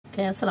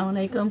Okay,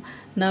 assalamu alaikum.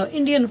 Now,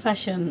 Indian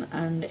fashion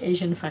and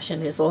Asian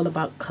fashion is all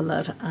about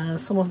color.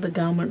 Some of the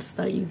garments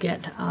that you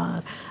get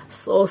are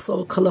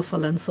so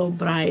colorful and so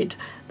bright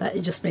that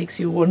it just makes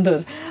you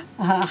wonder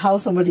how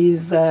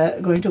somebody's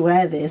going to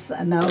wear this.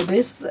 And now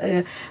this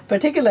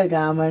particular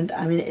garment,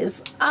 I mean,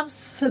 it's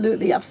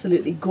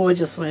absolutely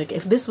gorgeous work.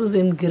 If this was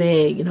in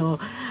grey, you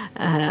know,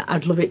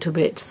 I'd love it to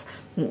bits.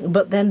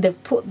 But then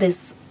they've put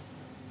this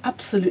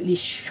absolutely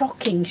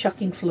shocking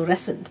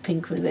fluorescent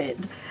pink with it.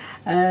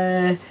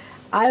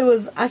 I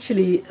was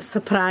actually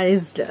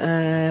surprised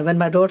when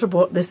my daughter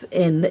brought this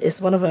in.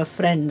 It's one of her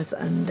friends,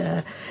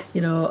 and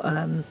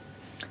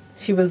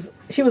she was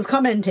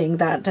commenting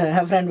that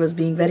her friend was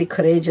being very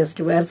courageous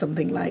to wear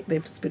something like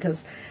this,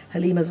 because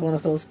Halima is one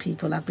of those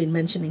people. I've been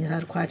mentioning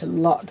her quite a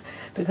lot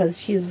because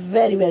she's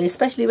very,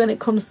 especially when it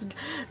comes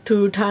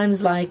to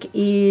times like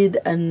Eid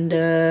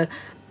and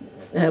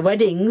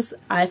weddings,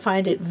 I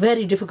find it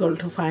very difficult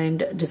to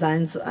find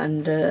designs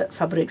and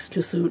fabrics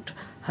to suit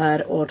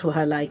her or to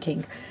her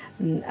liking.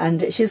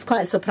 And she's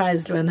quite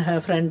surprised when her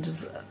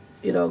friends,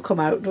 you know,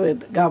 come out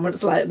with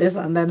garments like this,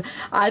 and then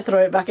I throw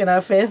it back in her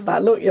face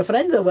that, look, your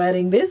friends are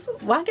wearing this,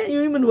 why can't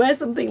you even wear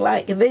something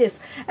like this?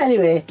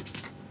 Anyway,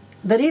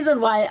 the reason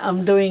why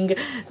I'm doing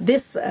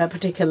this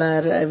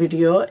particular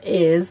video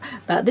is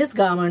that this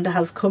garment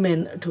has come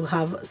in to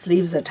have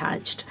sleeves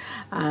attached,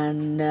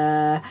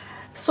 and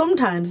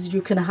sometimes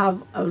you can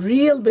have a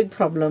real big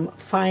problem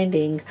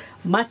finding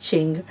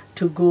matching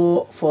to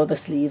go for the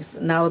sleeves.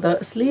 Now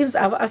the sleeves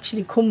have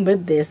actually come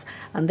with this,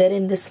 and they're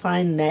in this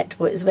fine net,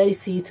 but it's very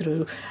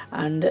see-through,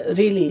 and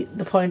really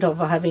the point of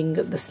having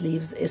the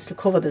sleeves is to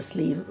cover the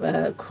sleeve,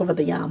 cover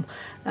the yam,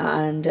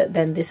 and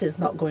then this is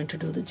not going to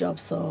do the job.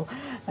 So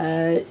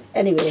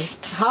anyway,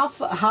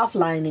 half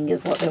lining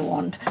is what they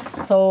want.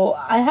 So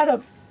I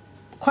had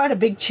quite a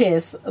big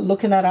chase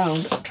looking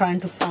around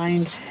trying to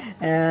find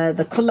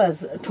the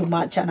colors to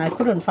match, and I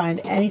couldn't find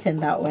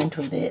anything that went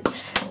with it.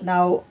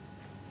 Now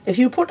if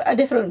you put a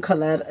different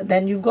color,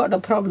 then you've got a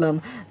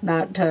problem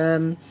that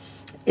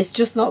it's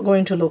just not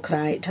going to look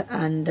right,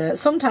 and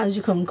sometimes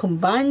you can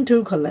combine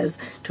two colors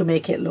to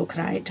make it look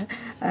right.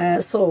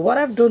 So what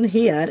I've done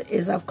here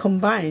is I've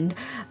combined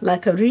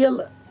like a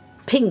real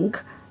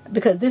pink,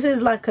 because this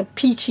is like a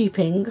peachy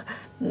pink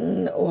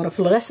or a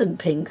fluorescent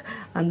pink,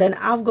 and then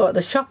I've got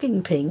the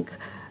shocking pink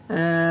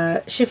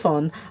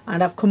chiffon,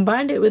 and I've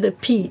combined it with a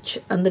peach,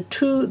 and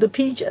the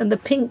peach and the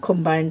pink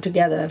combined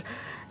together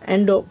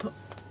end up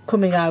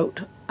coming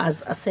out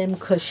as a same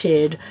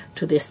shade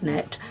to this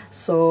net.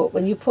 So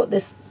when you put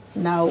this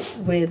now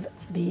with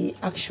the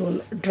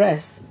actual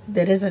dress,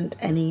 there isn't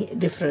any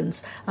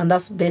difference, and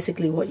that's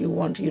basically what you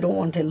want. You don't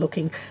want it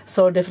looking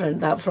so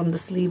different that from the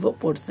sleeve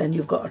upwards then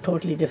you've got a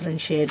totally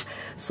different shade.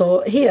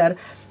 So here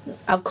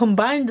I've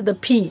combined the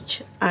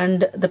peach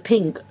and the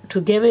pink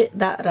to give it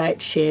that right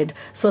shade.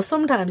 So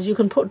sometimes you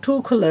can put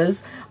two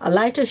colors, a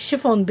lighter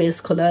chiffon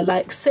based color,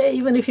 like say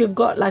even if you've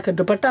got like a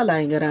dupatta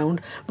lying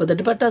around but the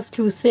dupatta's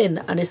too thin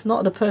and it's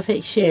not the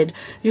perfect shade,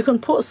 you can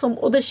put some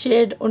other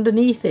shade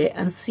underneath it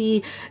and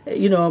see,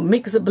 you know,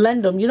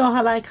 blend them. You know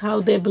how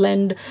they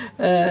blend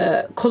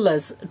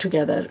colors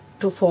together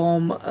to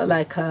form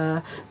like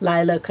a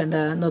lilac and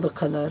another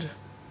color,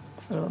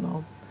 I don't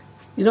know,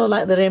 you know,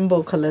 like the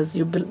rainbow colors,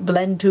 you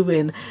blend two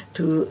in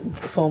to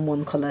form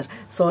one color.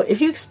 So if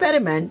you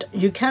experiment,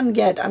 you can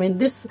get, I mean,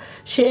 this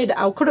shade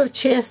I could have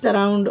chased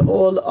around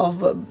all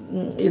of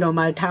you know,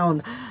 my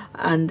town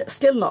and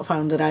still not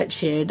found the right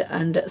shade,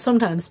 and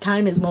sometimes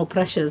time is more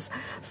precious.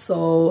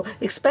 So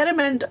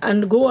experiment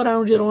and go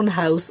around your own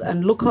house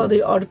and look at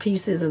the odd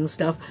pieces and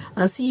stuff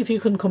and see if you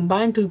can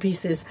combine two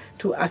pieces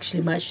to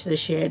actually match the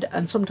shade,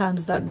 and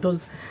sometimes that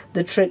does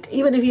the trick.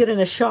 Even if you're in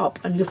a shop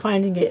and you're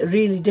finding it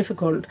really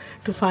difficult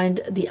to find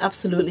the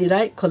absolutely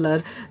right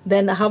color,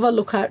 then have a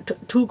look at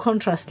two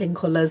contrasting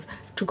colors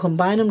to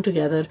combine them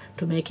together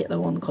to make it the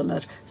one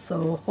color.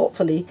 So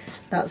hopefully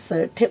that's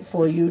a tip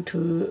for you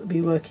to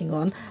be working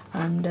on,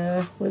 and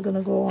we're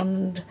gonna go on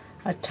and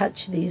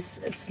attach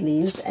these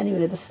sleeves.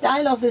 Anyway, the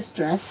style of this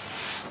dress,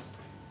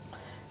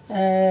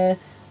 in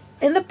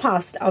the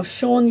past I've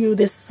shown you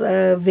this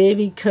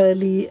wavy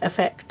curly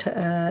effect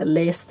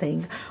lace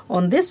thing.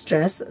 On this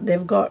dress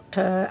they've got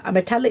a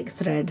metallic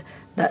thread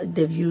that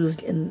they've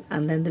used in,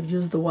 and then they've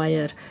used the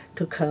wire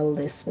to curl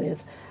this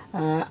with.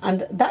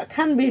 And that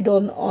can be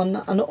done on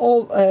an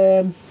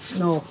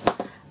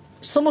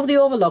some of the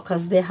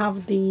overlockers, they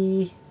have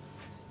the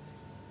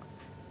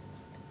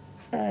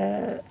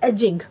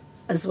edging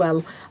as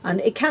well, and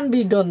it can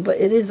be done, but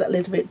it is a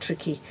little bit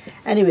tricky.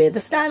 Anyway, the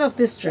style of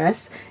this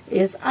dress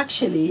is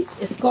actually,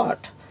 it's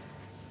got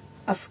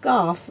a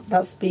scarf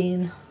that's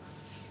been,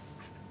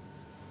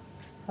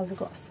 has it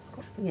got a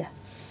scarf? Yeah,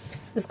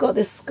 it's got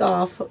this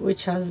scarf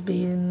which has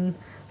been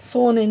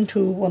sewn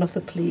into one of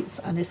the pleats,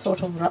 and it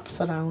sort of wraps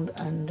around,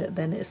 and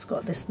then it's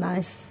got this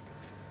nice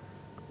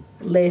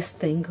lace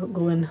thing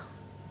going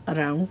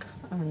around.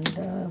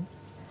 And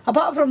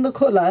apart from the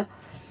colour,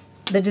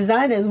 the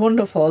design is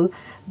wonderful.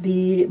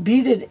 The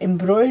beaded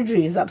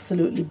embroidery is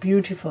absolutely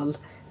beautiful.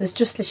 It's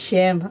just a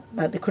shame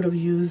that they could have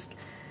used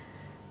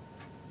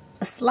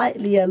a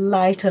slightly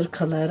lighter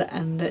color,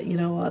 and you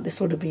know, this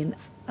would have been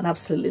an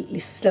absolutely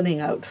stunning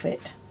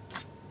outfit.